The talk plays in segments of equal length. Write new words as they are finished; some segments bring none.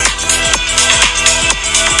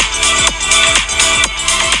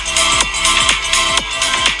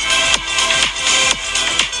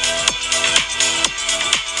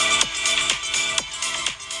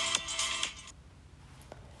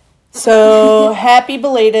So, happy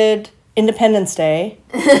belated Independence Day.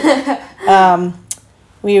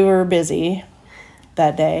 We were busy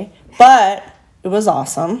that day, but it was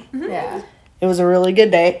awesome. Yeah. It was a really good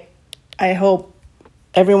day. I hope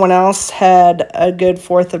everyone else had a good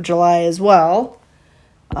 4th of July as well.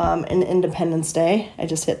 And Independence Day. I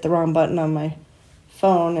just hit the wrong button on my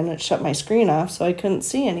phone and it shut my screen off, so I couldn't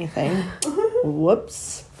see anything.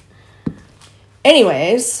 Whoops.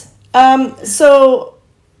 Anyways, so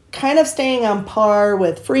kind of staying on par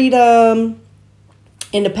with freedom,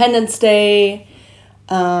 Independence Day,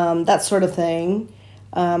 that sort of thing,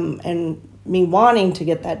 and me wanting to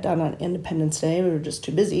get that done on Independence Day. We were just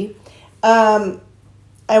too busy. I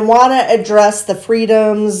want to address the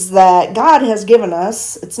freedoms that God has given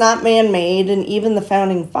us. It's not man-made, and even the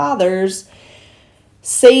founding fathers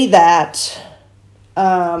say that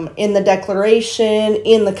in the Declaration,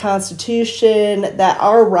 in the Constitution, that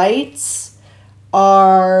our rights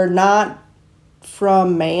are not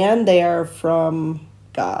from man, they are from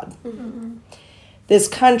God. Mm-hmm. This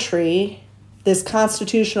country, this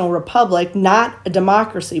constitutional republic, not a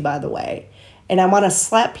democracy, by the way. And I want to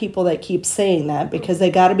slap people that keep saying that because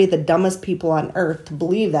they got to be the dumbest people on earth to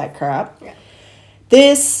believe that crap. Yeah.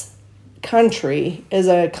 This country is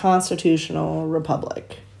a constitutional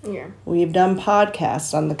republic. Yeah. We've done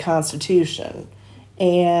podcasts on the Constitution.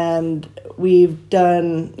 And we've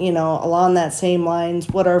done, along that same lines,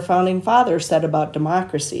 what our founding fathers said about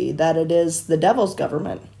democracy, that it is the devil's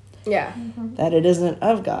government. Yeah. Mm-hmm. That it isn't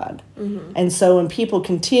of God. Mm-hmm. And so when people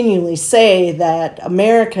continually say that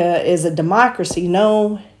America is a democracy,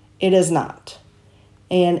 no, it is not.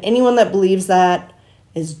 And anyone that believes that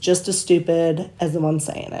is just as stupid as the one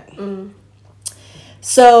saying it. Mm.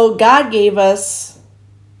 So God gave us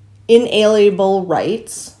inalienable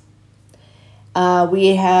rights.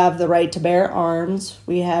 We have the right to bear arms.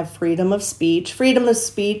 We have freedom of speech. Freedom of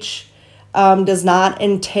speech does not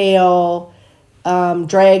entail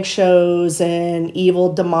drag shows and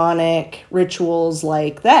evil demonic rituals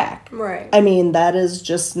like that. Right. I mean, that is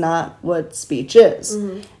just not what speech is.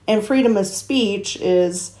 Mm-hmm. And freedom of speech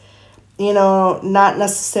is, not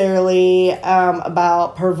necessarily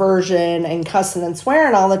about perversion and cussing and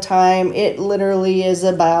swearing all the time. It literally is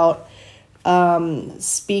about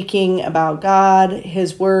speaking about God,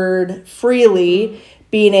 His Word freely,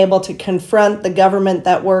 being able to confront the government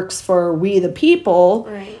that works for we the people.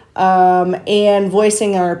 Right. And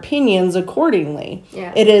voicing our opinions accordingly.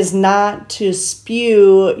 Yeah. It is not to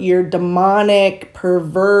spew your demonic,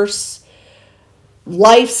 perverse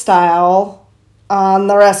lifestyle on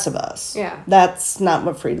the rest of us. Yeah. That's not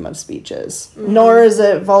what freedom of speech is. Mm-hmm. Nor is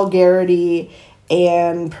it vulgarity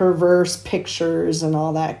and perverse pictures and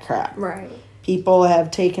all that crap. Right. People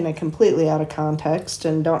have taken it completely out of context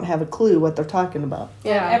and don't have a clue what they're talking about.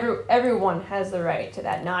 Yeah, everyone has the right to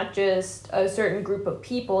that, not just a certain group of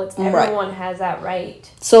people. It's everyone has that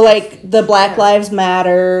right. So, like, the Black Lives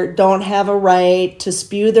Matter don't have a right to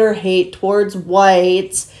spew their hate towards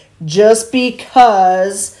whites just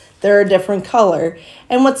because they're a different color.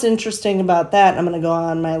 And what's interesting about that, I'm going to go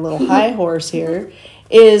on my little high horse here,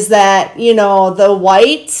 is that, the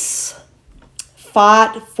whites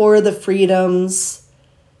fought for the freedoms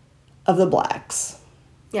of the blacks.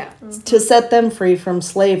 Yeah. Mm-hmm. To set them free from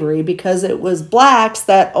slavery, because it was blacks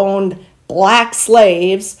that owned black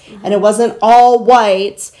slaves, mm-hmm. and it wasn't all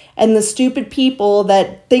whites, and the stupid people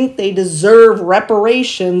that think they deserve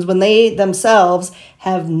reparations when they themselves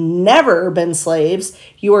have never been slaves.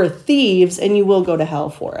 You are thieves, and you will go to hell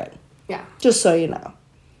for it. Yeah. Just so you know.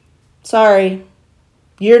 Sorry.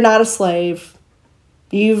 You're not a slave.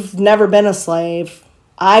 You've never been a slave.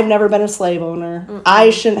 I've never been a slave owner. Mm-mm. I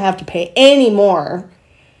shouldn't have to pay any more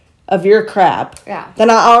of your crap than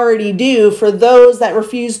I already do for those that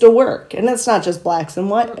refuse to work. And it's not just blacks and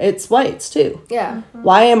white, it's whites too. Yeah. Mm-hmm.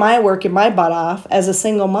 Why am I working my butt off as a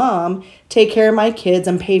single mom, take care of my kids,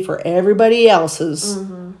 and pay for everybody else's?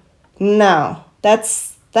 Mm-hmm. No,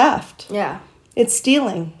 that's theft. Yeah. It's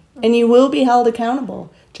stealing. And you will be held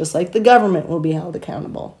accountable. Just like the government will be held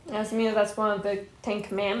accountable. Yes, I mean, that's one of the 10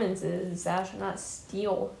 Commandments is thou shalt not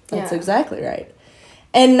steal. That's exactly right.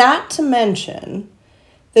 And not to mention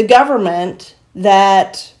the government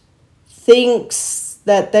that thinks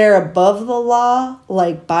that they're above the law,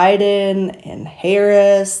 like Biden and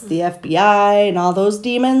Harris, the FBI, and all those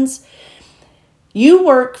demons. You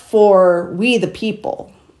work for we the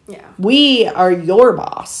people. Yeah. We are your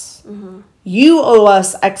boss. Mm-hmm. You owe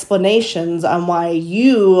us explanations on why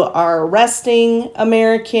you are arresting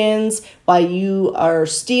Americans, why you are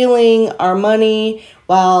stealing our money,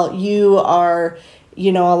 while you are,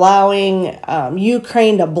 allowing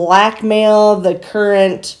Ukraine to blackmail the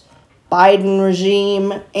current Biden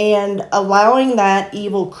regime and allowing that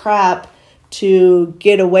evil crap to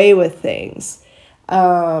get away with things.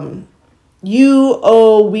 You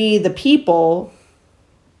owe we the people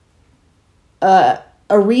a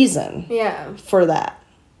reason for that.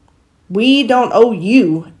 We don't owe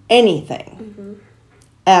you anything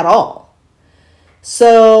at all.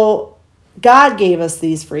 So God gave us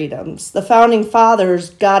these freedoms. The founding fathers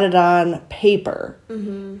got it on paper.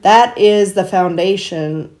 That is the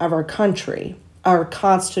foundation of our country, our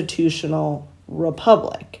constitutional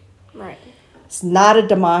republic. Right. It's not a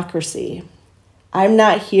democracy. I'm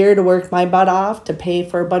not here to work my butt off to pay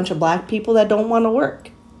for a bunch of black people that don't want to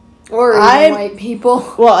work. Or even white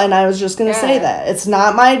people. Well, and I was just going to say that. It's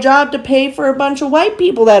not my job to pay for a bunch of white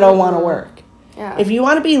people that don't want to work. Yeah. If you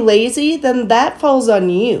want to be lazy, then that falls on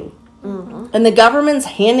you. And the government's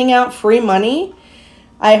handing out free money.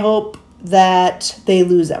 I hope that they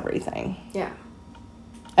lose everything. Yeah.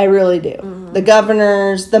 I really do. The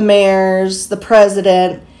governors, the mayors, the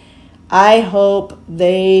president, I hope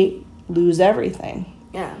they lose everything.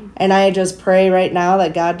 Yeah. And I just pray right now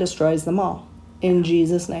that God destroys them all. In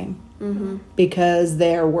Jesus' name. Because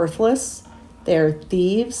they're worthless. They're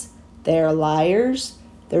thieves. They're liars.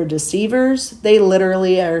 They're deceivers. They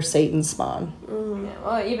literally are Satan's spawn. Yeah,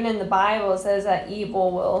 well, even in the Bible, it says that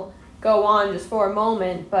evil will go on just for a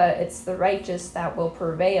moment, but it's the righteous that will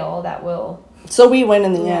prevail, that will... So we win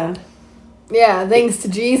in the end. Yeah, thanks to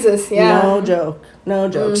Jesus, yeah. No joke. No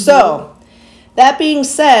joke. So, that being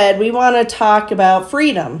said, we want to talk about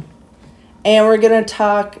freedom. And we're going to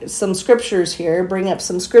talk some scriptures here, bring up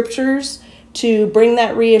some scriptures to bring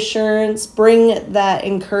that reassurance, bring that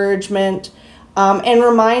encouragement, and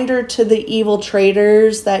reminder to the evil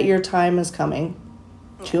traitors that your time is coming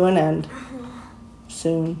to an end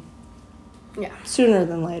soon. Yeah. Sooner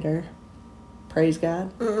than later. Praise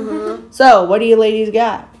God. So, what do you ladies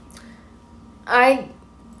got? I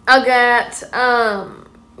got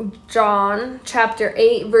John chapter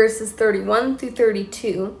 8 verses 31 through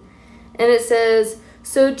 32. And it says,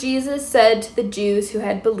 "So Jesus said to the Jews who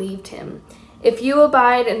had believed him, 'If you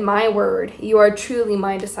abide in my word, you are truly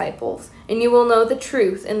my disciples, and you will know the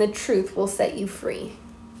truth, and the truth will set you free.'"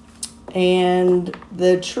 And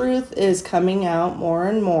the truth is coming out more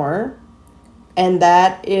and more. And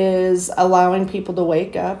that is allowing people to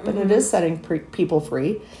wake up. And it is setting people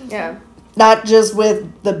free. Yeah. Not just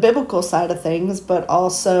with the biblical side of things, but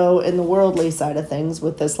also in the worldly side of things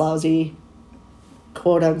with this lousy,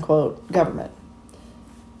 quote-unquote, government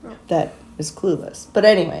that is clueless. But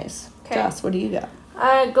anyways, Joss, what do you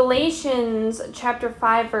got? Galatians chapter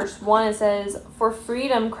 5 verse 1, it says, "For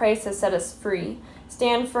freedom Christ has set us free.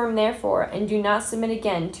 Stand firm therefore, and do not submit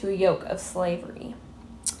again to a yoke of slavery."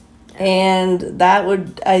 And that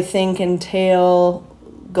would, I think, entail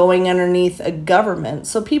going underneath a government.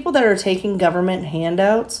 So people that are taking government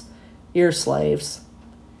handouts, you're slaves.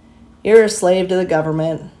 You're a slave to the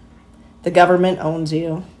government. The government owns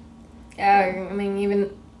you. Yeah, I mean,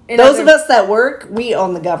 even... Those of us that work, we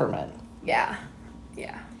own the government. Yeah.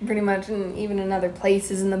 Yeah. Pretty much. And even in other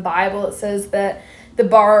places in the Bible, it says that the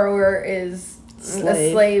borrower is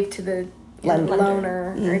a slave to the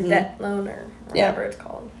loaner or debt loaner, or whatever it's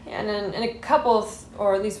called. Yeah, and then and a couple of,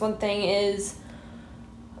 or at least one thing is,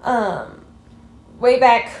 way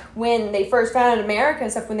back when they first founded America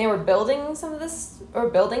and stuff, when they were building some of this, or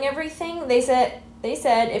building everything, they said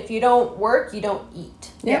if you don't work, you don't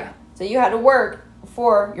eat. Yeah. So you had to work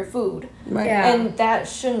for your food. Right. Yeah. And that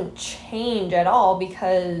shouldn't change at all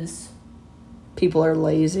because... People are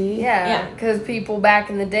lazy. Yeah, because people back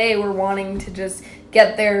in the day were wanting to just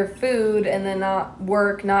get their food and then not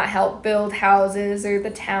work, not help build houses or the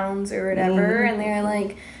towns or whatever. And they're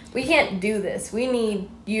like, we can't do this. We need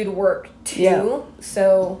you to work too. Yeah.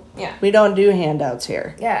 So, Yeah. We don't do handouts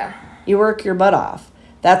here. yeah. You work your butt off.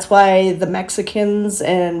 That's why the Mexicans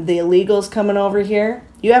and the illegals coming over here,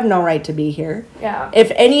 you have no right to be here. Yeah.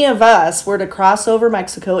 If any of us were to cross over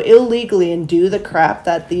Mexico illegally and do the crap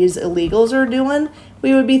that these illegals are doing,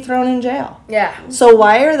 we would be thrown in jail. Yeah. So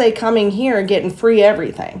why are they coming here and getting free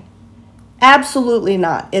everything? Absolutely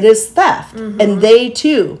not. It is theft. And they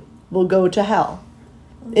too will go to hell.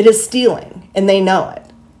 It is stealing. And they know it.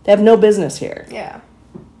 They have no business here. Yeah.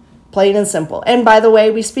 Plain and simple. And by the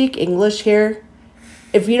way, we speak English here.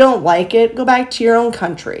 If you don't like it, go back to your own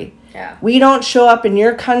country. Yeah. We don't show up in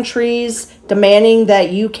your countries demanding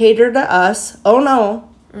that you cater to us. Oh, no.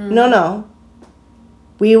 No.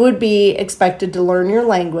 We would be expected to learn your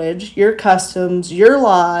language, your customs, your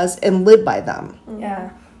laws, and live by them.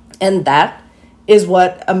 Yeah. And that is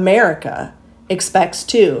what America expects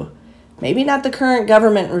too. Maybe not the current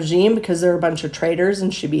government regime because they're a bunch of traitors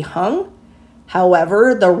and should be hung.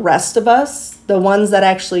 However, the rest of us, the ones that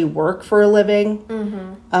actually work for a living,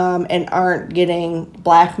 and aren't getting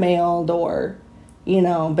blackmailed or,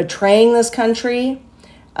 betraying this country,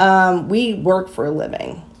 we work for a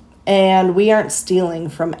living. And we aren't stealing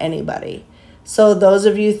from anybody. So those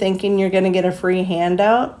of you thinking you're going to get a free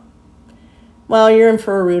handout, well, you're in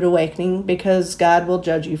for a rude awakening because God will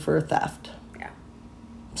judge you for theft. Yeah.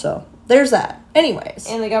 So there's that. Anyways.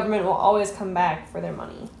 And the government will always come back for their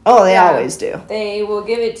money. Oh, they always do. They will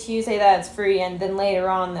give it to you, say that it's free, and then later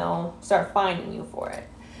on they'll start fining you for it.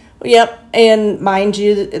 Yep. And mind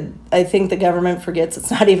you, I think the government forgets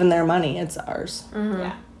it's not even their money. It's ours. Mm-hmm.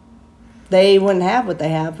 Yeah. They wouldn't have what they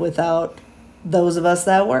have without those of us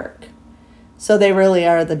that work. So they really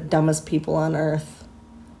are the dumbest people on earth.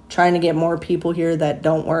 Trying to get more people here that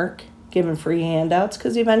don't work, giving free handouts,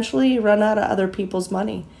 because eventually you run out of other people's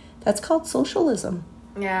money. That's called socialism.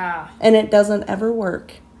 Yeah. And it doesn't ever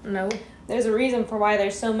work. No. There's a reason for why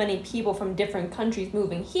there's so many people from different countries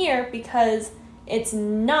moving here, because it's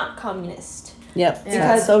not communist. Yep. It's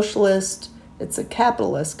not socialist. It's a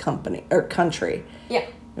capitalist country. Yeah.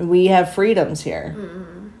 And we have freedoms here.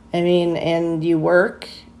 Mm-hmm. I mean, and you work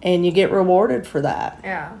and you get rewarded for that.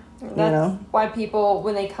 Yeah. That's why people,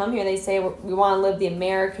 when they come here, they say we want to live the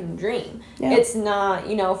American dream. Yeah. It's not,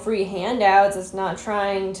 free handouts. It's not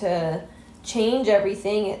trying to change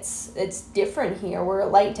everything. It's different here. We're a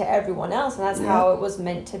light to everyone else, and that's how it was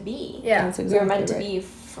meant to be. Yeah, that's exactly we're meant to be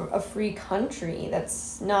a free country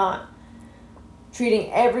that's not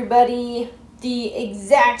treating everybody the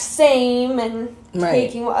exact same and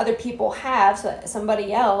taking what other people have so that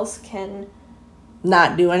somebody else can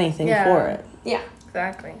not do anything for it. Yeah,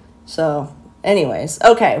 exactly. So, anyways,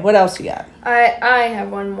 okay, what else you got? I have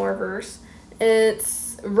one more verse.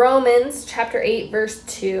 It's Romans chapter 8, verse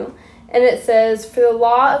 2. And it says, "For the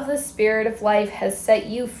law of the Spirit of life has set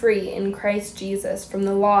you free in Christ Jesus from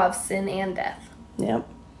the law of sin and death." Yep.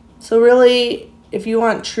 So really, if you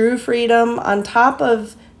want true freedom on top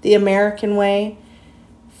of the American way,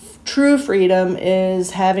 true freedom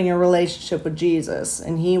is having a relationship with Jesus,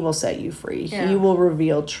 and he will set you free. Yeah. He will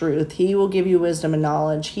reveal truth. He will give you wisdom and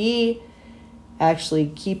knowledge. He actually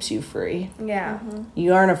keeps you free. Yeah. Mm-hmm.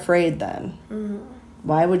 You aren't afraid then. Mm-hmm.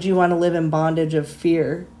 Why would you want to live in bondage of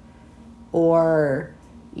fear or,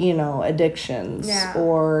 addictions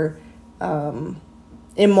or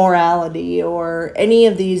immorality or any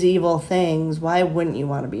of these evil things? Why wouldn't you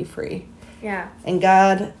want to be free? Yeah. And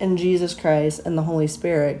God and Jesus Christ and the Holy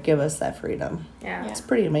Spirit give us that freedom. Yeah. It's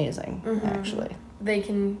pretty amazing, actually. They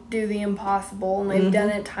can do the impossible, and they've done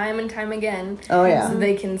it time and time again. Oh, yeah. So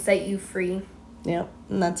they can set you free. Yep,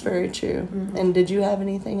 and that's very true. Mm-hmm. And did you have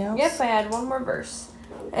anything else? Yes, I had one more verse.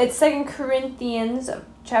 It's 2 Corinthians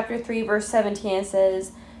chapter 3, verse 17. It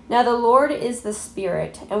says, "Now the Lord is the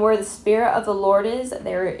Spirit, and where the Spirit of the Lord is,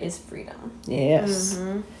 there is freedom." Yes.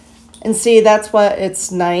 Mm-hmm. And see, that's what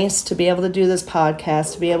it's nice to be able to do this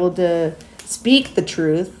podcast, to be able to speak the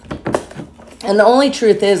truth. And the only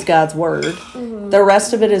truth is God's word. Mm-hmm. The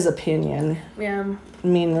rest of it is opinion. Yeah. I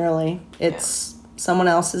mean, really. It's someone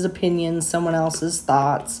else's opinion, someone else's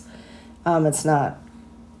thoughts. It's not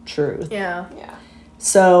truth. Yeah. Yeah.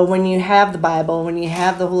 So when you have the Bible, when you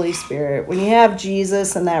have the Holy Spirit, when you have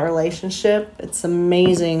Jesus and that relationship, it's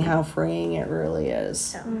amazing how freeing it really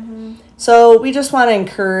is. Yeah. Mm-hmm. So we just want to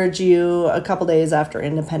encourage you a couple days after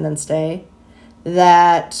Independence Day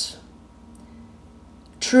that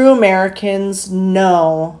true Americans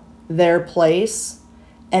know their place,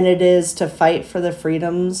 and it is to fight for the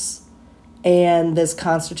freedoms and this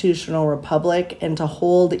constitutional republic and to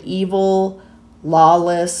hold evil,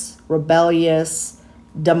 lawless, rebellious,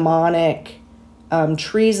 demonic,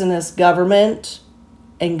 treasonous government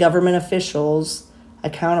and government officials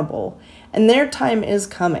accountable. And their time is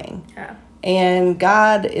coming. Yeah. And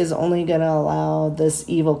God is only going to allow this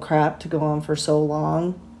evil crap to go on for so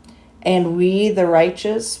long. And we, the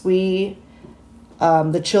righteous, we,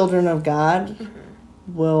 the children of God,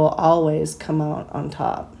 will always come out on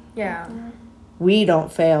top. Yeah. We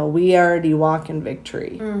don't fail. We already walk in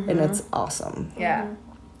victory. And it's awesome. Yeah.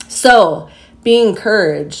 So, be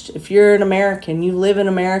encouraged. If you're an American, you live in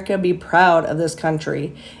America, be proud of this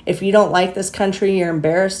country. If you don't like this country, you're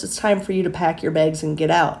embarrassed, it's time for you to pack your bags and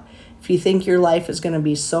get out. If you think your life is going to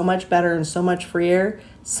be so much better and so much freer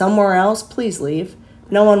somewhere else, please leave.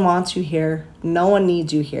 No one wants you here. No one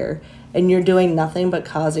needs you here. And you're doing nothing but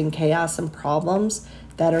causing chaos and problems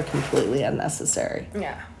that are completely unnecessary.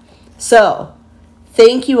 Yeah. So,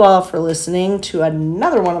 thank you all for listening to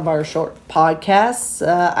another one of our short podcasts.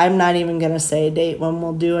 I'm not even going to say a date when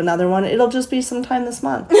we'll do another one. It'll just be sometime this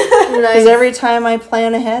month. Because every time I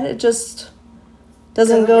plan ahead, it just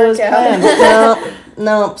doesn't go as planned.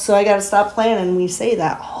 No. So I got to stop planning. We say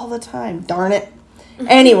that all the time. Darn it.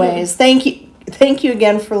 Anyways, thank you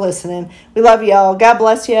again for listening. We love y'all. God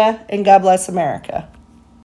bless you, and God bless America.